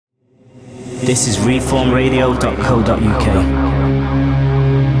This is reformradio.co.uk.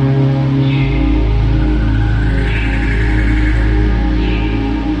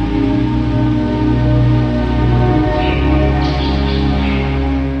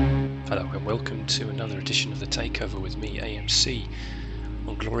 Welcome to another edition of the Takeover with me, AMC,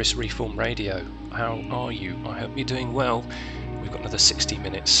 on Glorious Reform Radio. How are you? I hope you're doing well. We've got another 60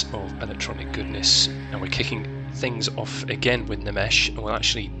 minutes of electronic goodness, and we're kicking things off again with Nimesh, and we'll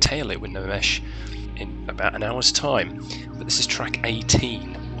actually tail it with Nimesh in about an hour's time. But this is track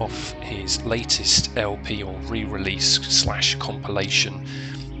 18 off his latest LP or re-release / compilation.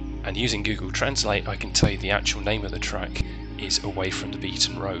 And using Google Translate, I can tell you the actual name of the track is Away from the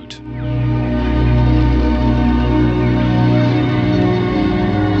Beaten Road.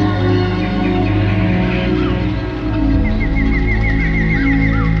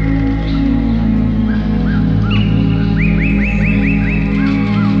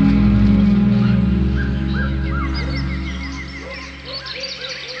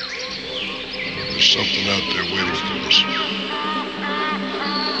 There's something out there waiting for us.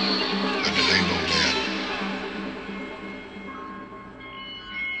 And it ain't no man.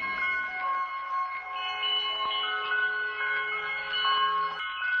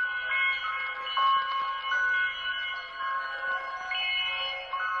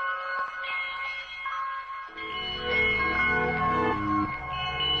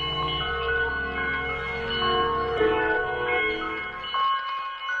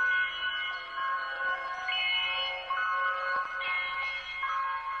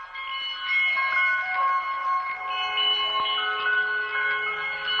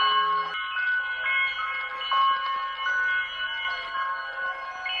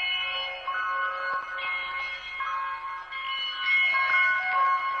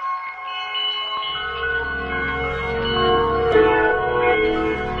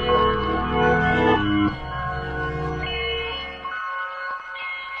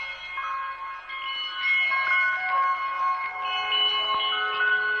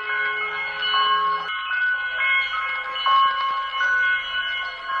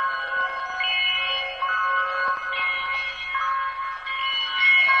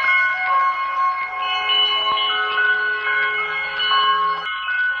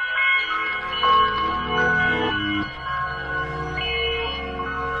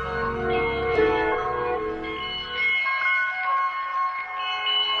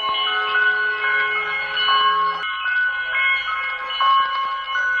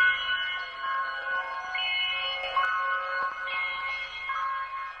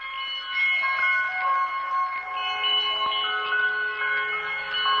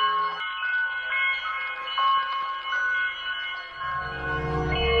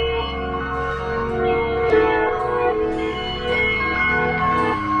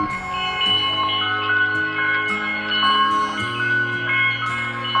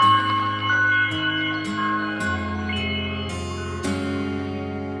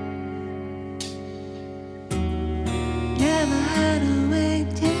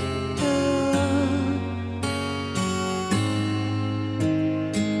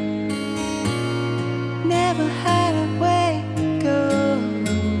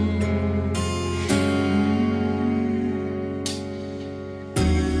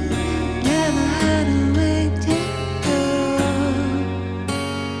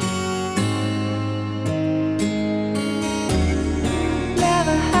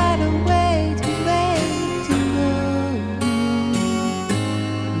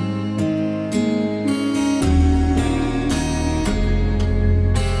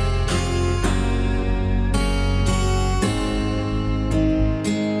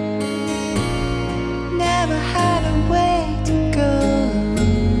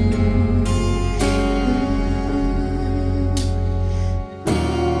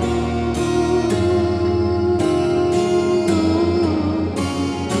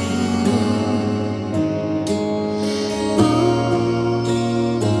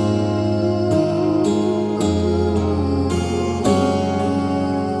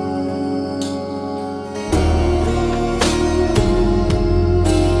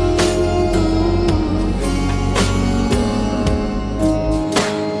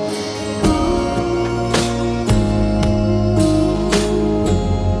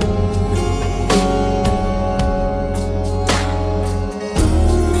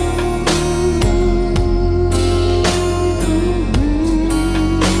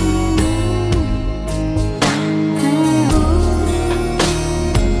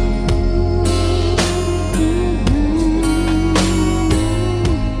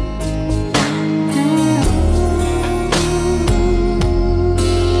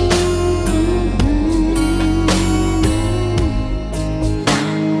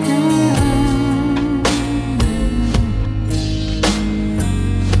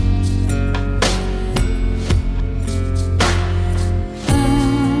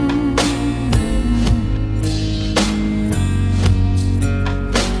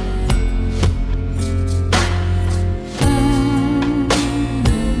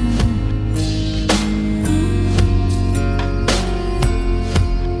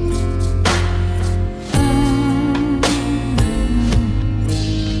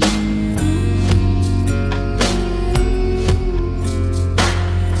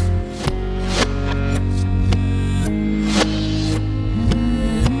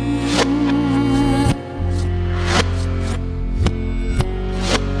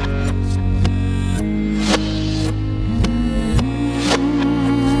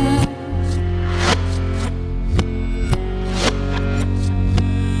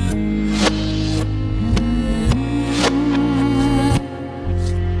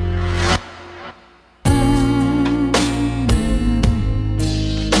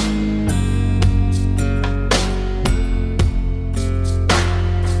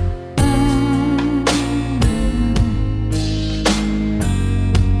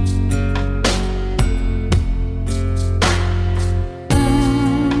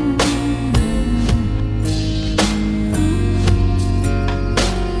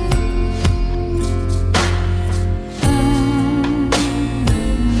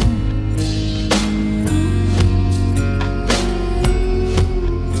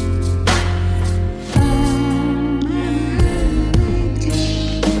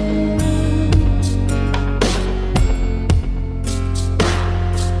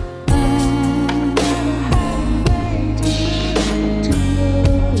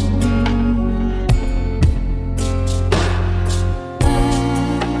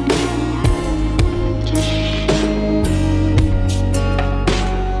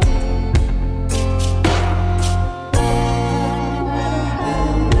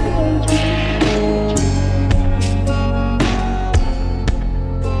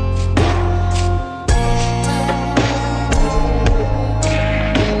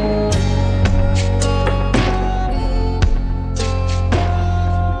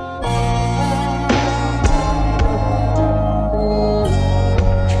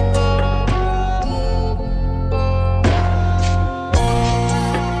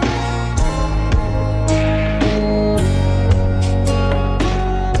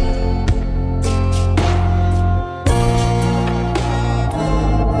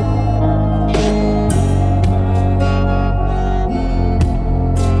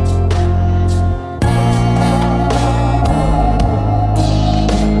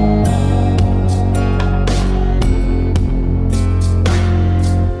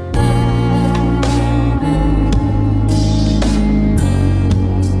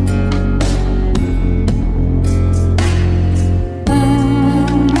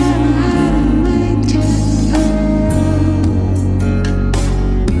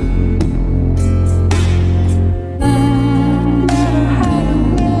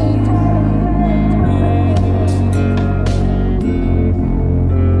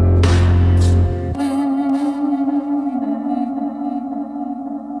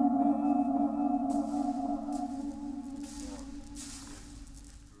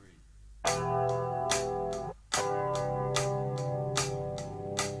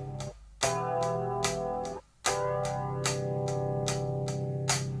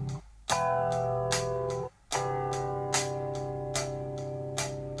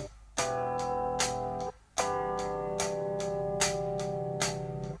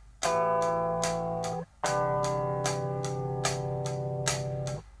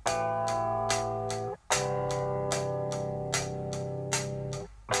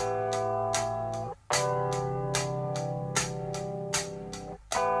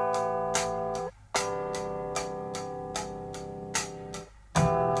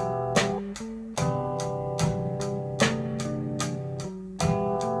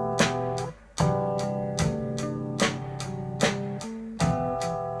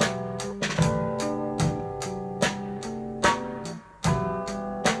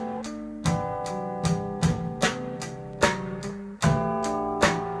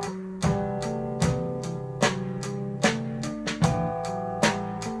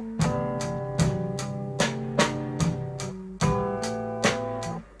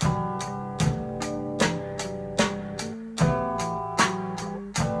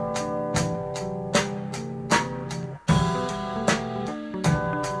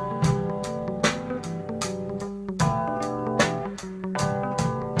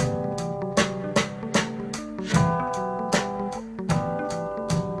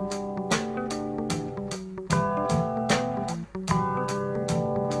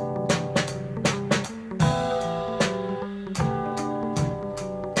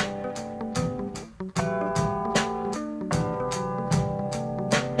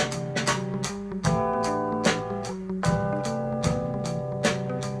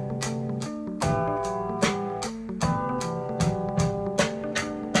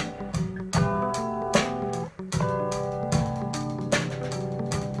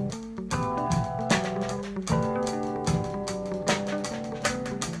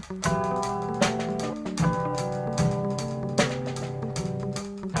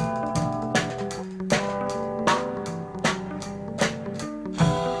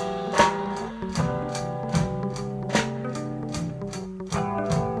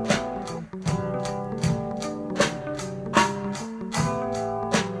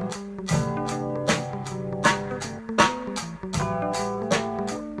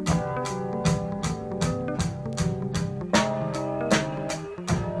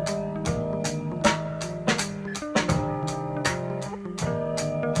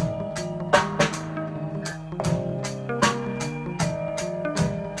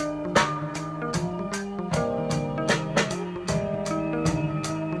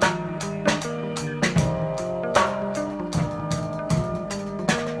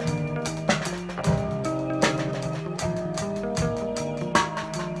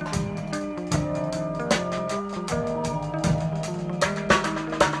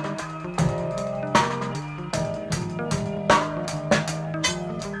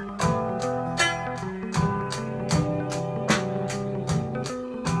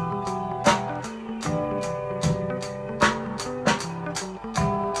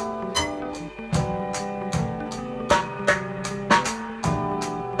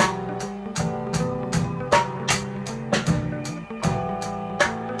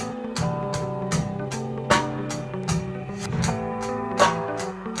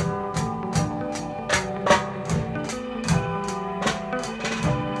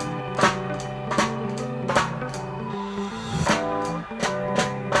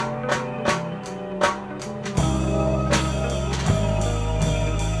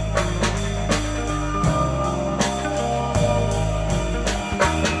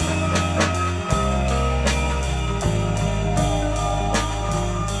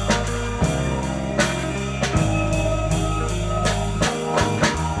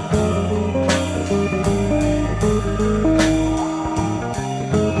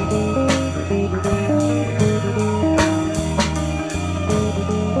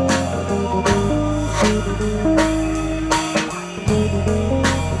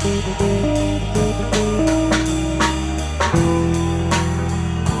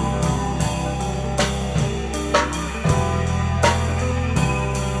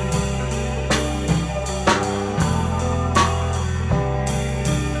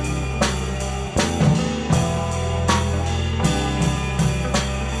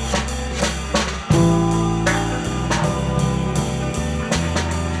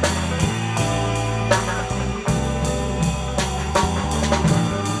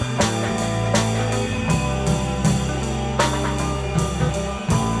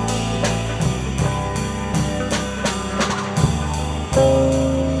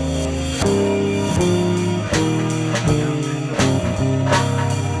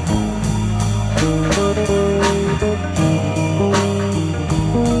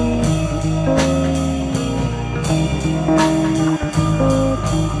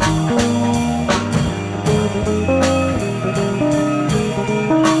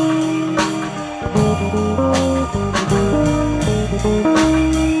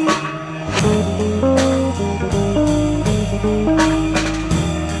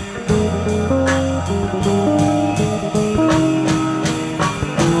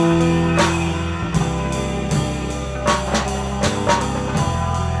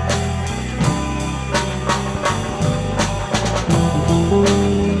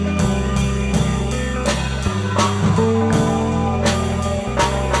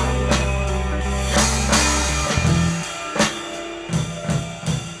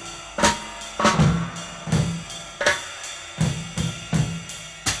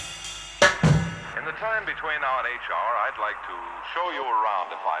 now in HR, I'd like to show you around,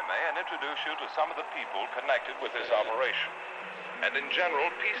 if I may, and introduce you to some of the people connected with this operation, and in general,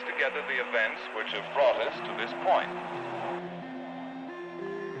 piece together the events which have brought us to this point.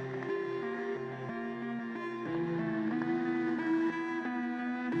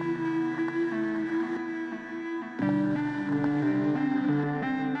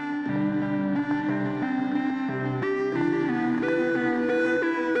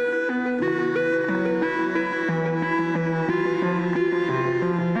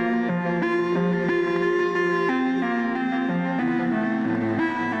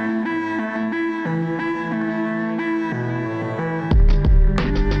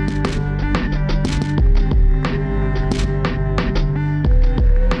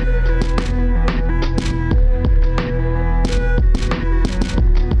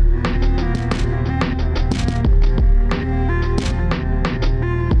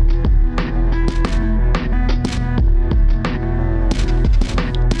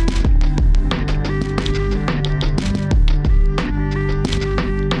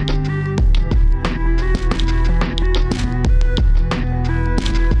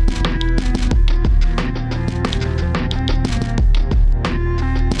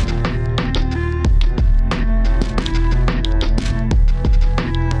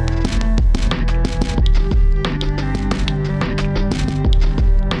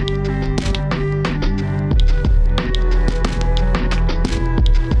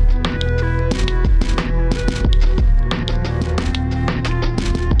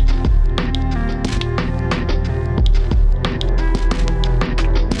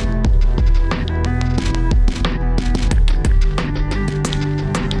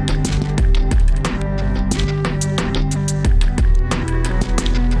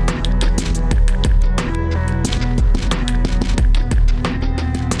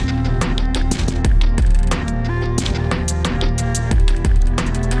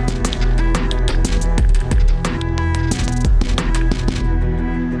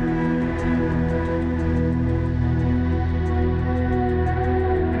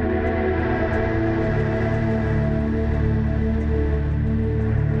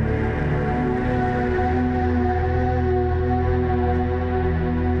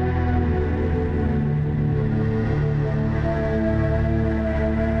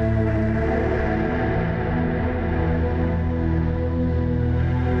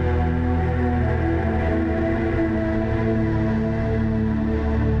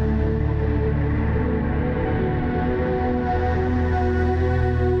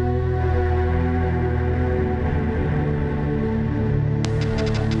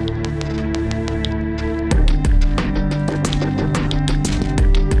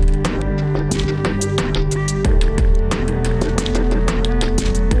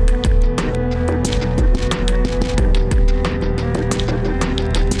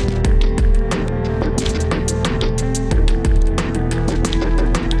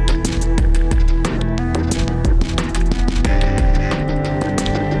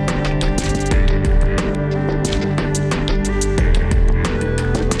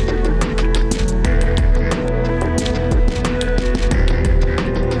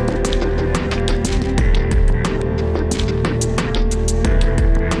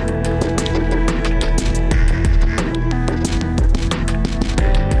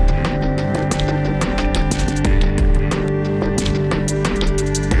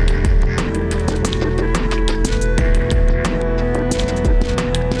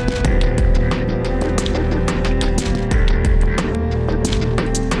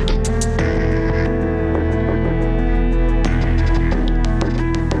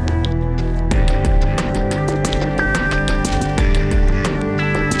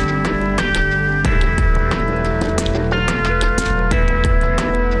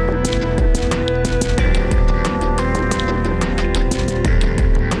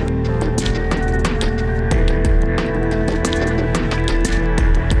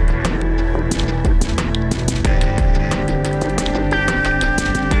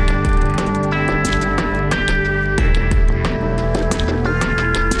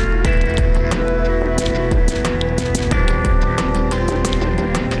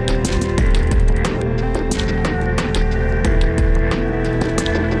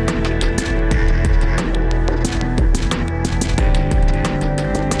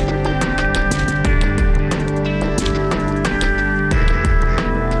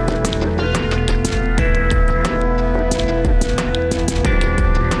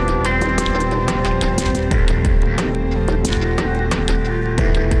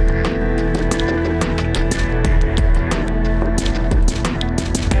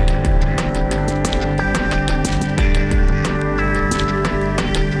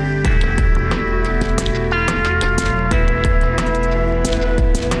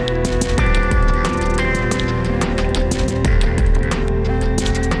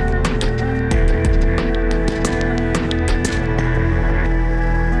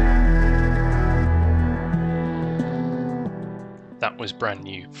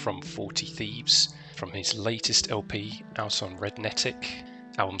 from 40 Thieves from his latest LP out on Rednetic.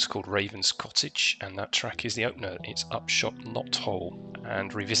 Album's called Raven's Cottage, and that track is the opener. It's Upshot Not Hole.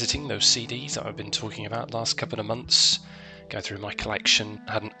 And revisiting those CDs that I've been talking about last couple of months, going through my collection,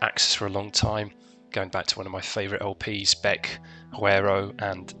 I hadn't accessed for a long time, going back to one of my favourite LPs, Beck, Huero,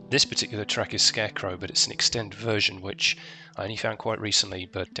 and this particular track is Scarecrow, but it's an extended version which I only found quite recently,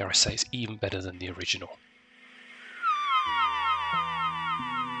 but dare I say it's even better than the original.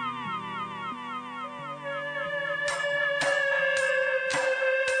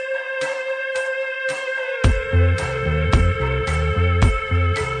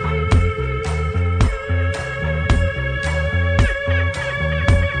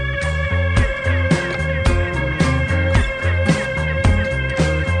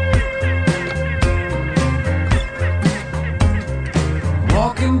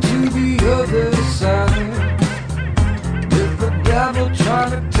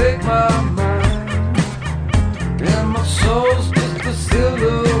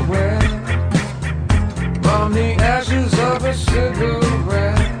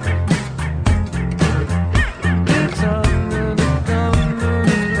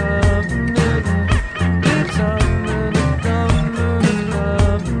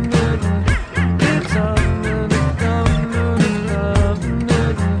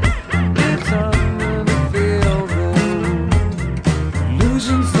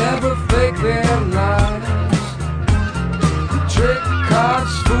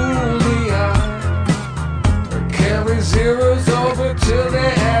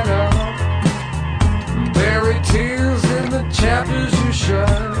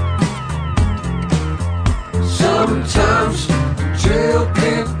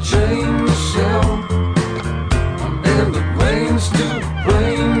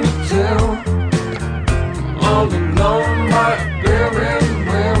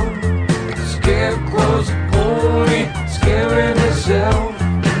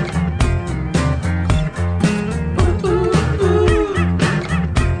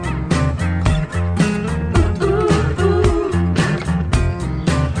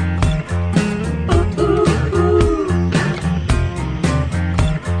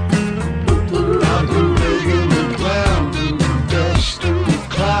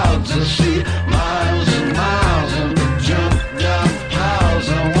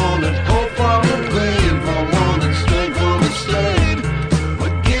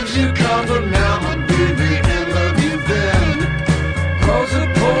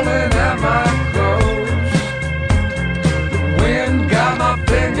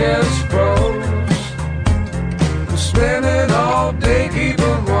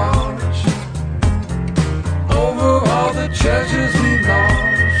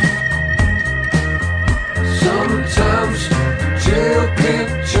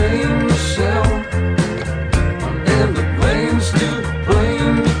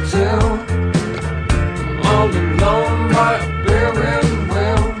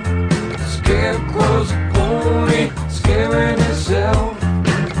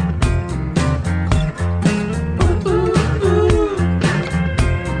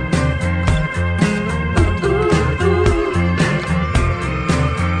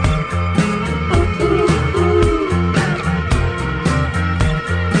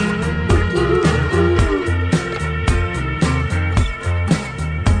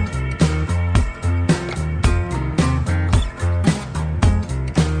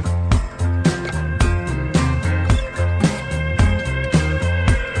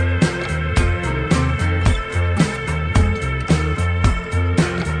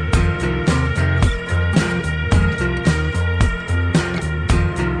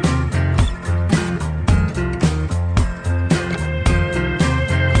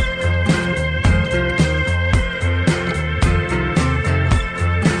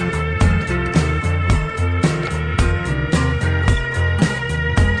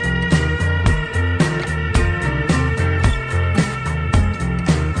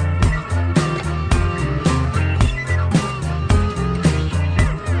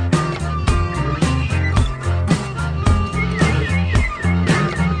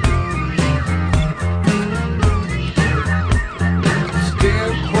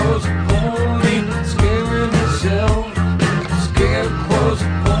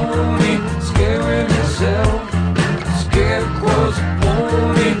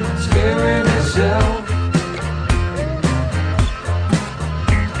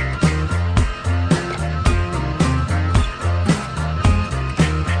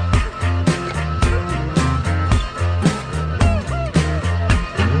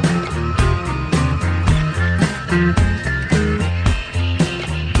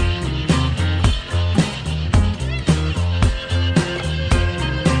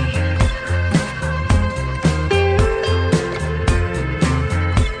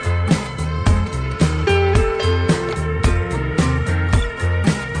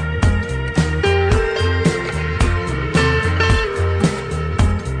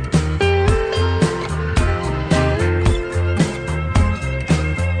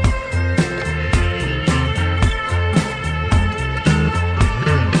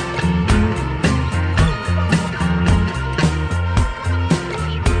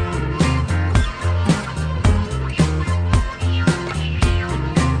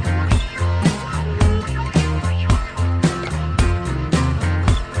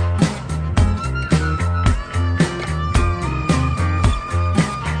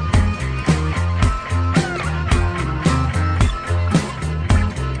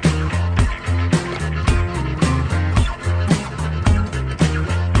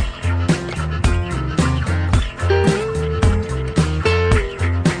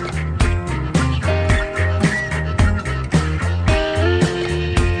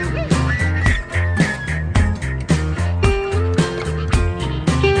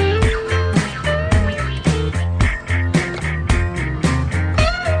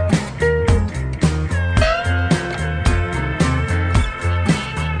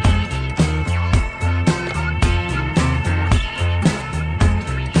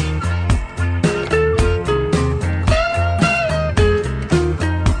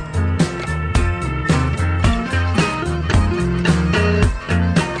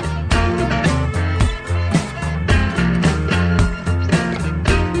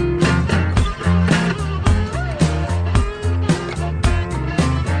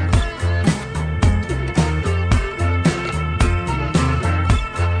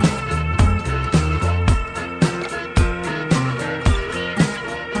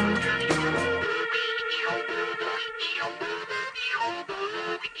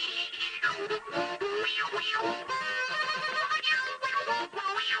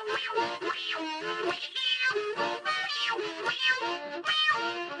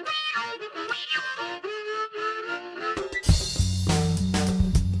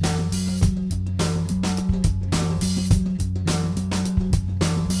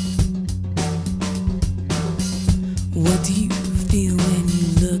 What do you feel when you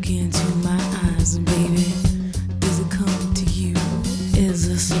look into my eyes, baby? Does it come to you as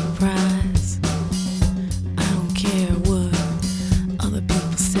a surprise? I don't care what other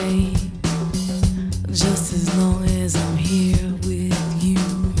people say, just as long as I'm here with you.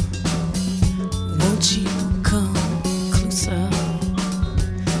 Won't you come closer?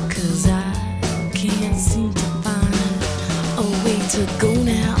 'Cause I can't seem to find a way to go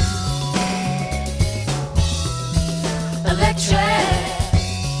now. Electric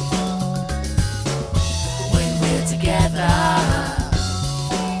when we're together,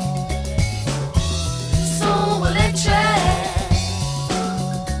 so electric,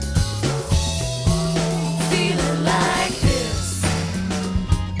 feeling like this.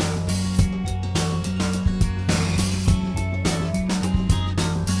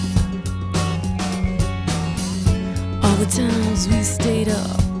 All the times we stayed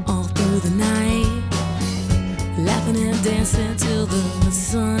up all through the night, laughing and dancing till the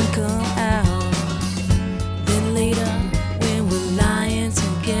sun come out. Then later, when we're lying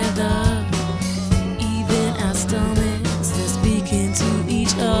together, even our stomachs, they're speaking to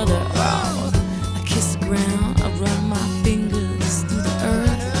each other. Oh, I kiss the ground, I run my fingers through the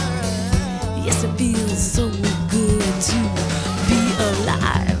earth. Yes, it feels so good to be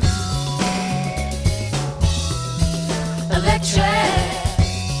alive. Electric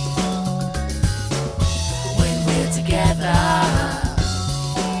together,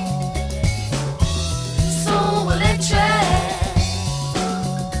 so electric,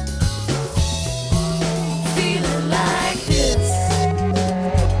 feeling like this.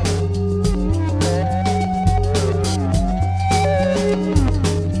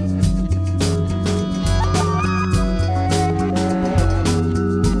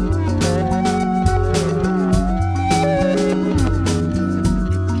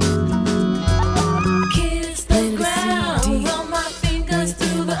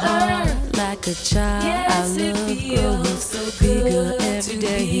 A child I love grows bigger every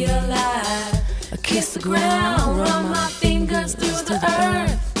day. I kiss the ground, run my fingers through the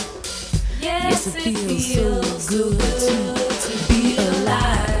earth. Yes, it feels so good to be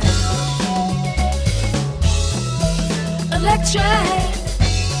alive. Electric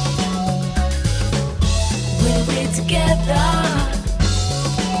when we're together,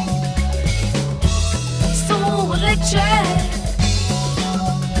 so electric.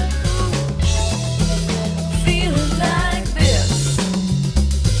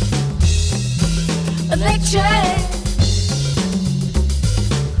 Electric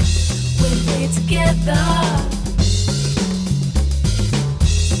when we're together,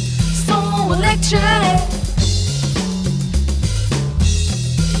 so electric,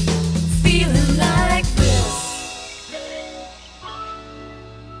 feeling like this.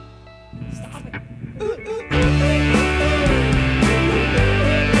 Stop it.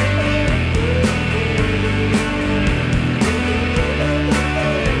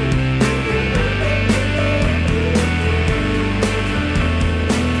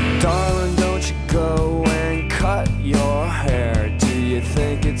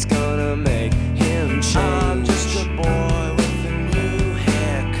 It's gonna make him change. I'm just a boy with a new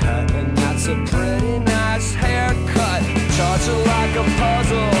haircut, and that's a pretty nice haircut. Torture like a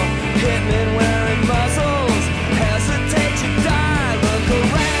puzzle, hitmen wearing muzzles. Hesitate to die, look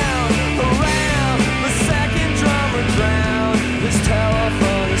around, around. The second drummer drowned, this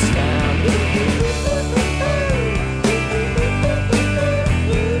telephone is found.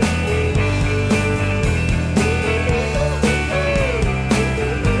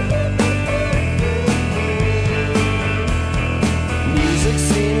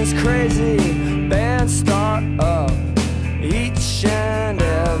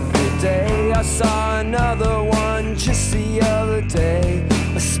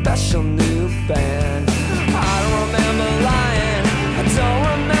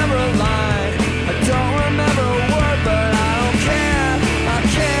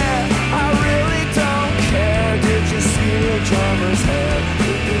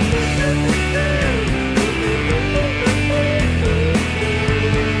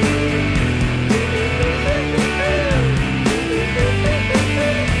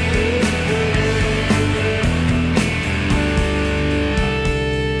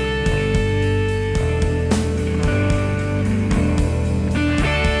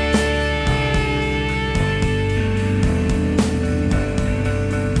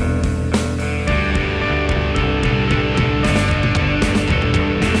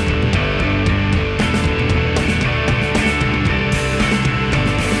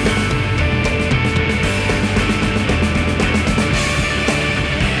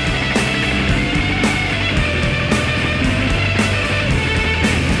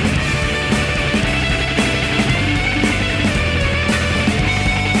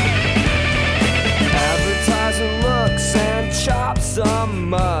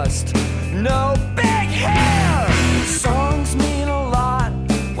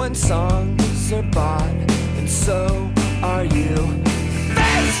 when songs are bought, and so are you.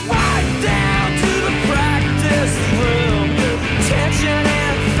 Face right down to the practice room. Tension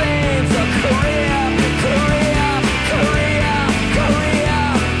and fame's a career, career, career, career,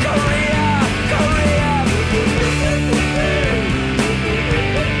 career, career.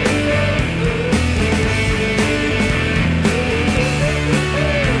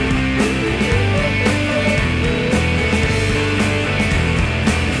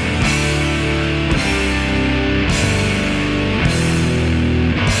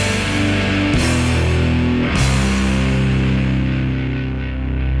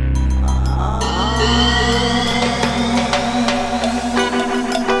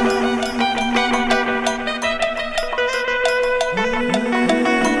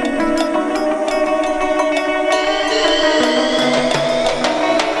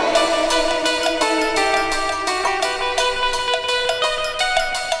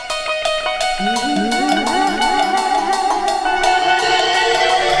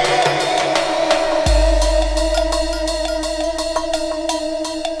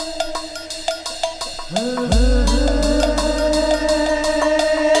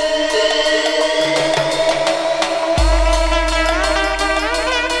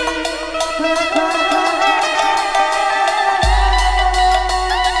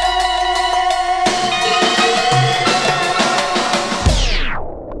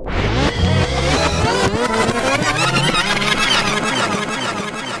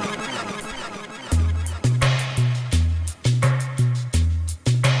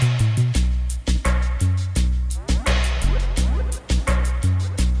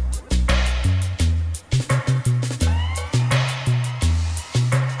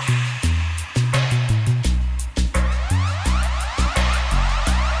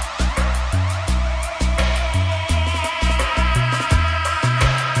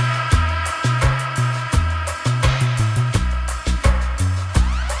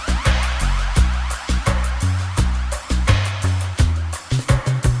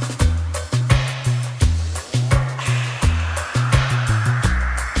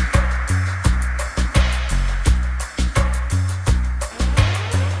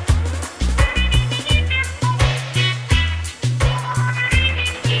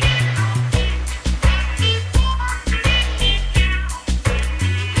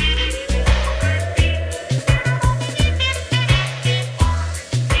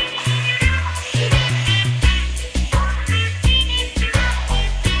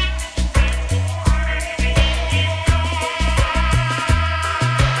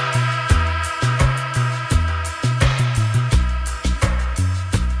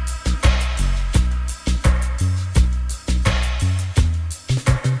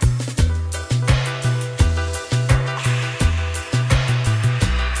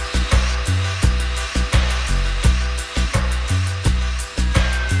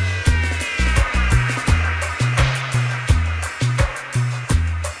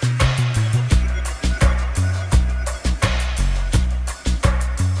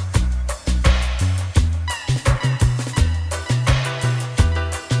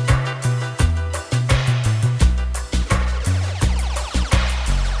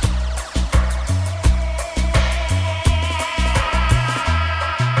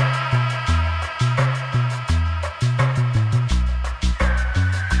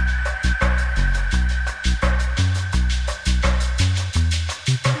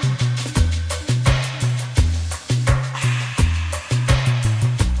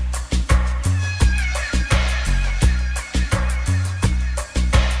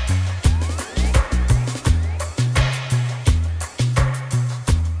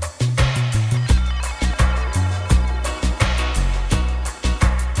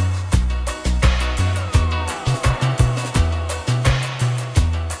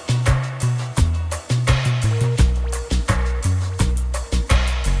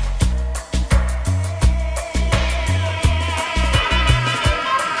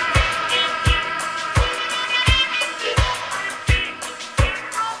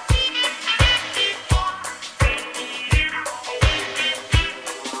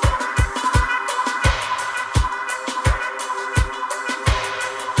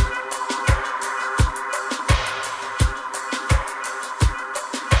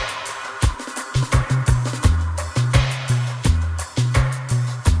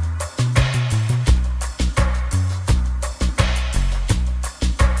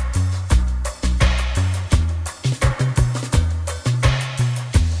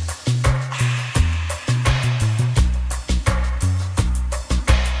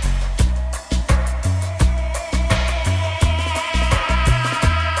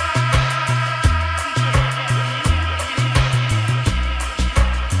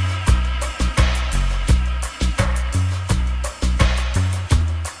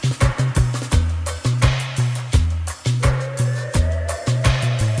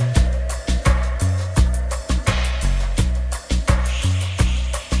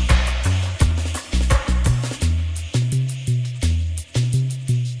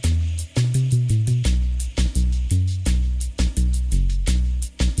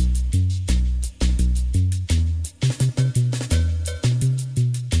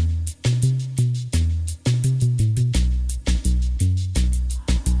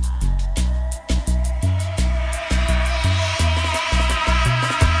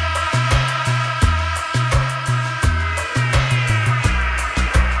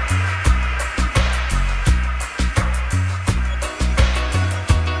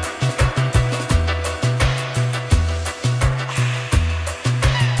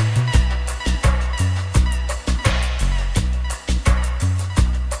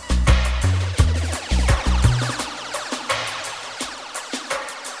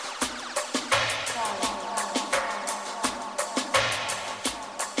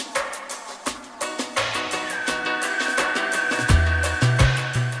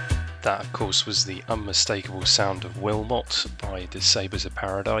 course, was the unmistakable sound of Wilmot by the Sabres of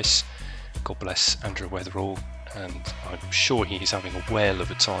Paradise. God bless Andrew Weatherall, and I'm sure he's having a whale of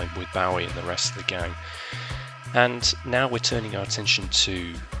a time with Bowie and the rest of the gang. And now we're turning our attention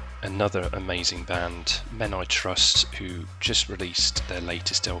to another amazing band, Men I Trust, who just released their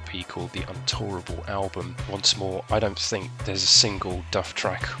latest LP called The Untourable Album. Once more, I don't think there's a single duff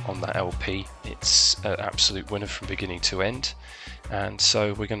track on that LP. It's an absolute winner from beginning to end. And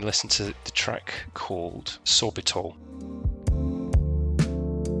so we're going to listen to the track called Sorbitol.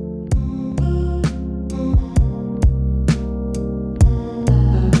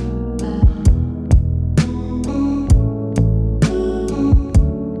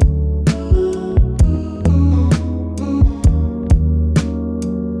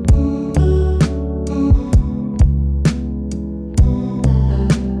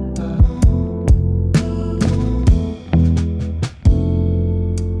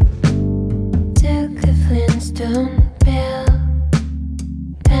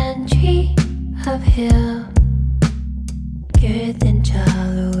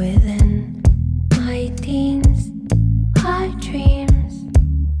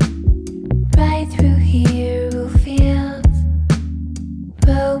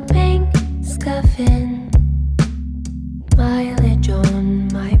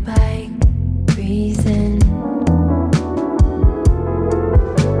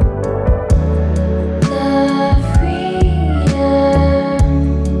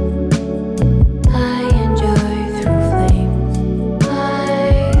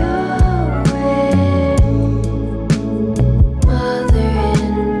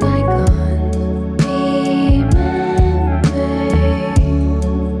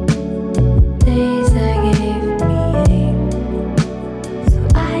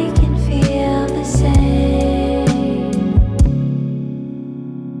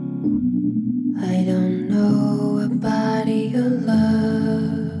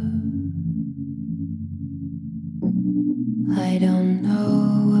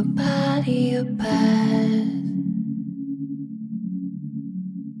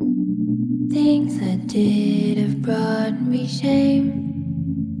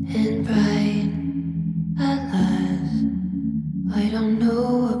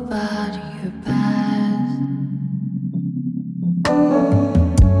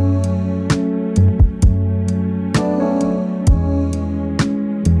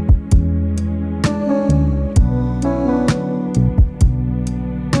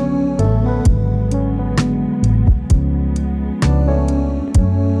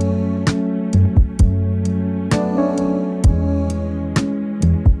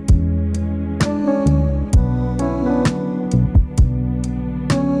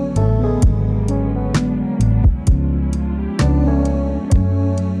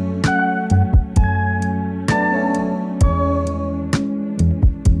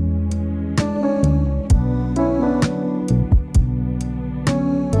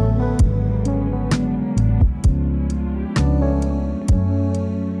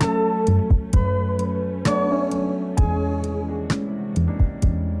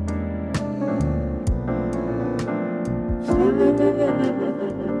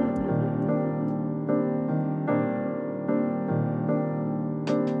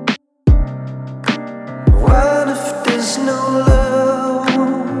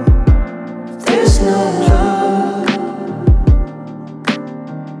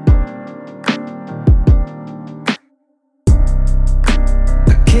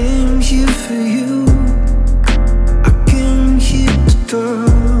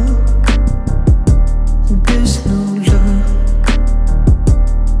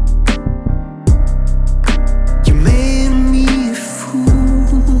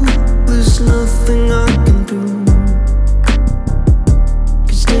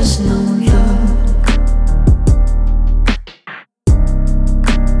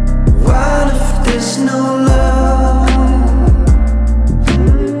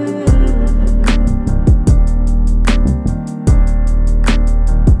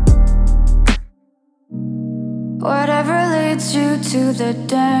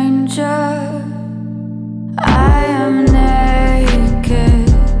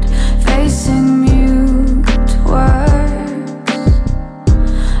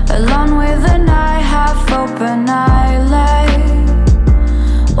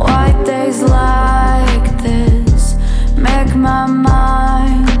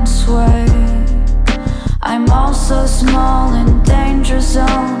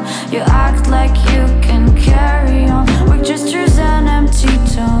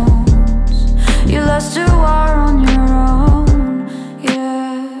 You lost a war on your own, yeah.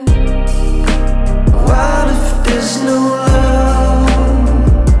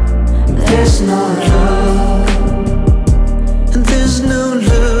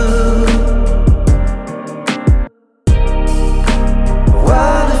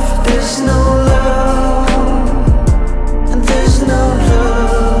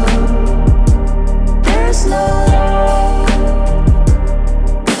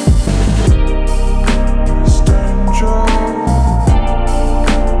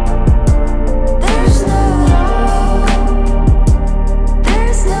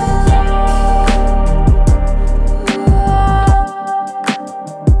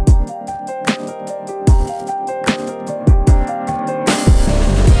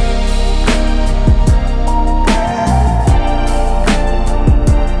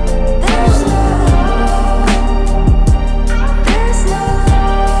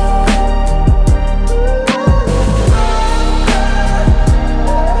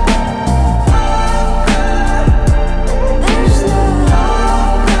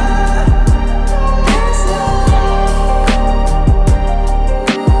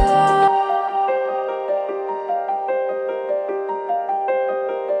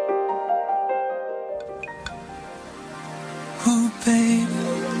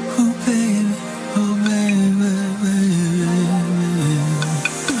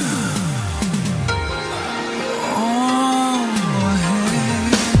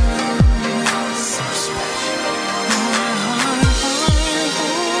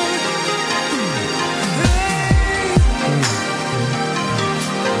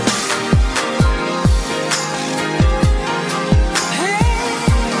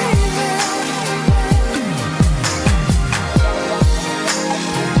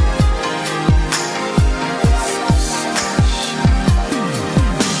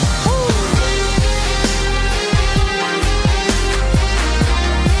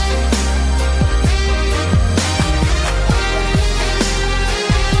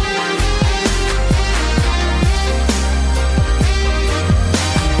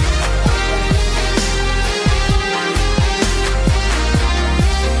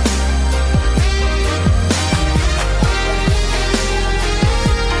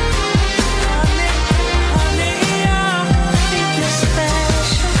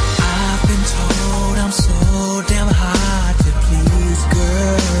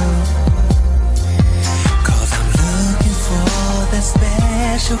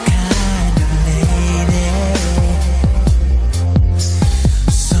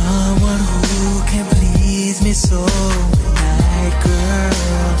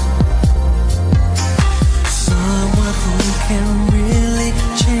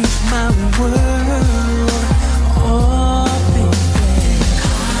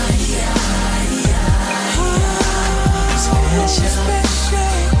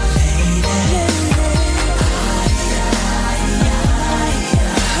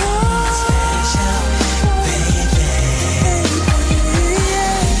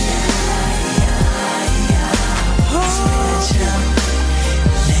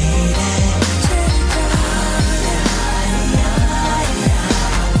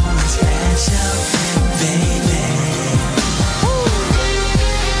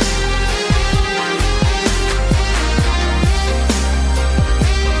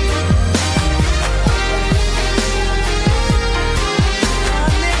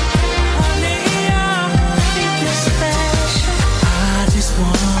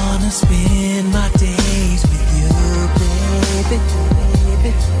 spend my days with you, baby.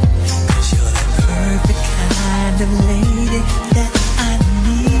 'Cause you're the perfect kind of lady that I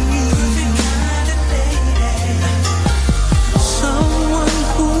need. Someone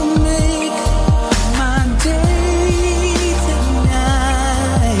who make my days and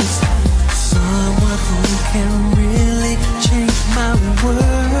nights. Someone who can really change my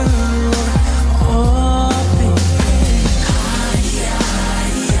world. Oh, baby.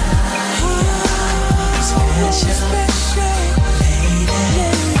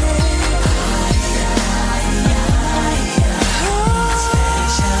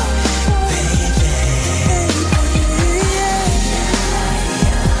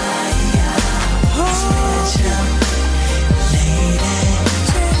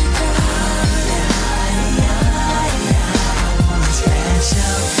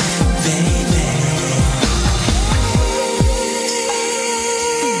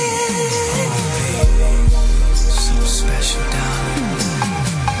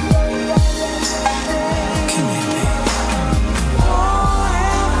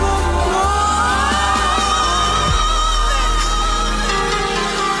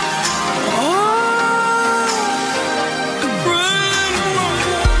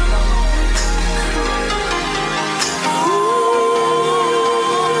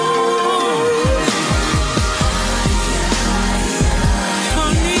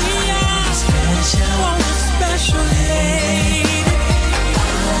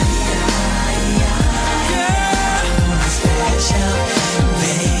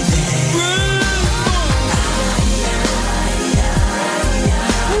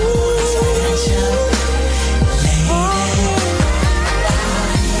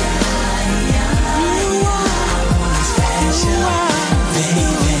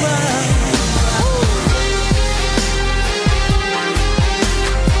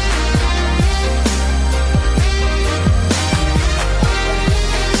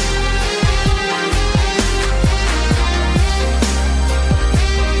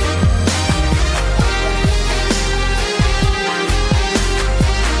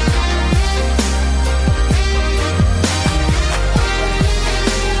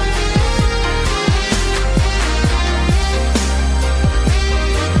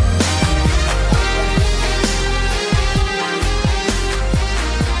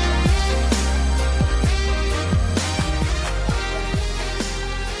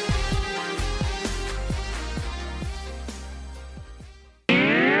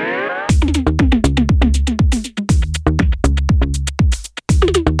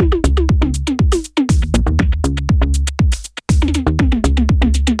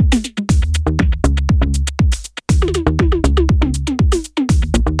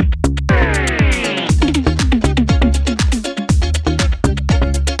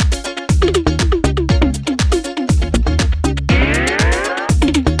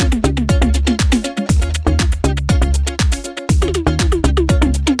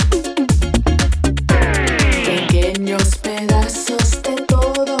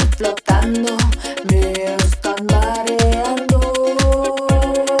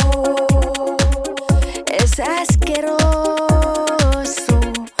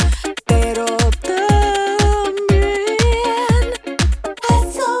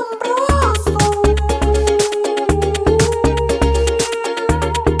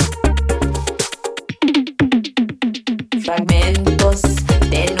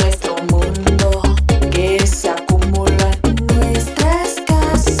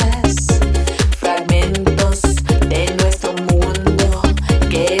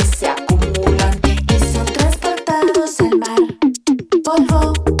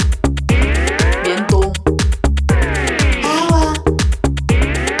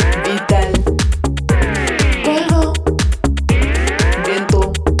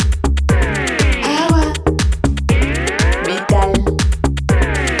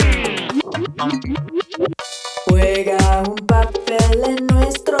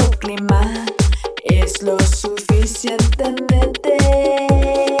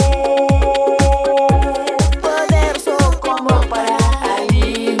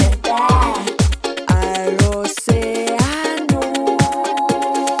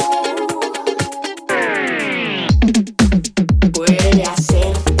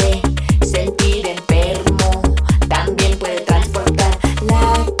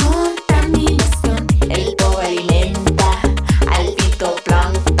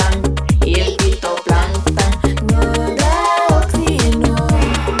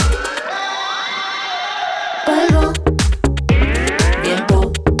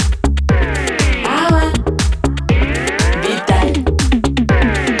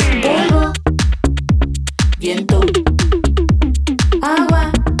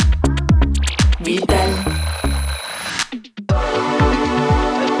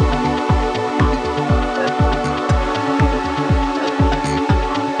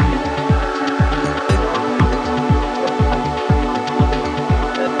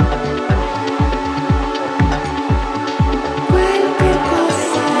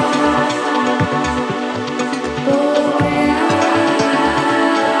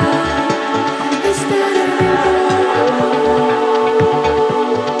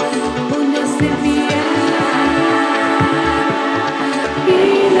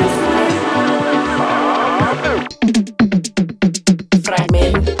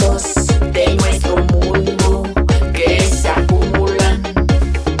 fragmentos de nuestro mundo que se acumulan.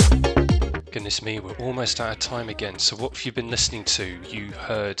 Goodness me, we're almost out of time again. So what have you been listening to? You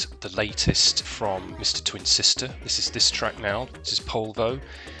heard the latest from Mr. Twin Sister. This is this track now. This is Polvo.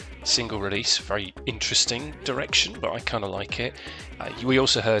 Single release, very interesting direction, but I kind of like it. We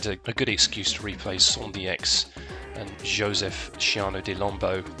also heard a good excuse to replay Son DX and Joseph Chiano de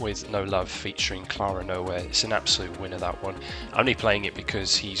Lombo with No Love featuring Clara Nowhere. It's an absolute winner, that one. I'm only playing it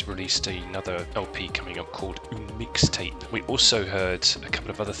because he's released another LP coming up called Mixtape. We also heard a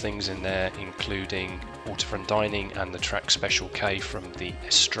couple of other things in there, including Waterfront Dining and the track Special K from the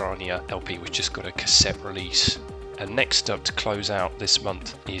Estrania LP, which just got a cassette release. And next up to close out this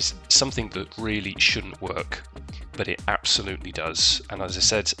month is something that really shouldn't work, but it absolutely does. And as I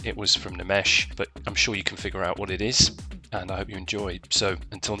said, it was from Nimesh, but I'm sure you can figure out what it is, and I hope you enjoyed. So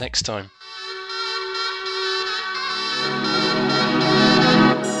until next time.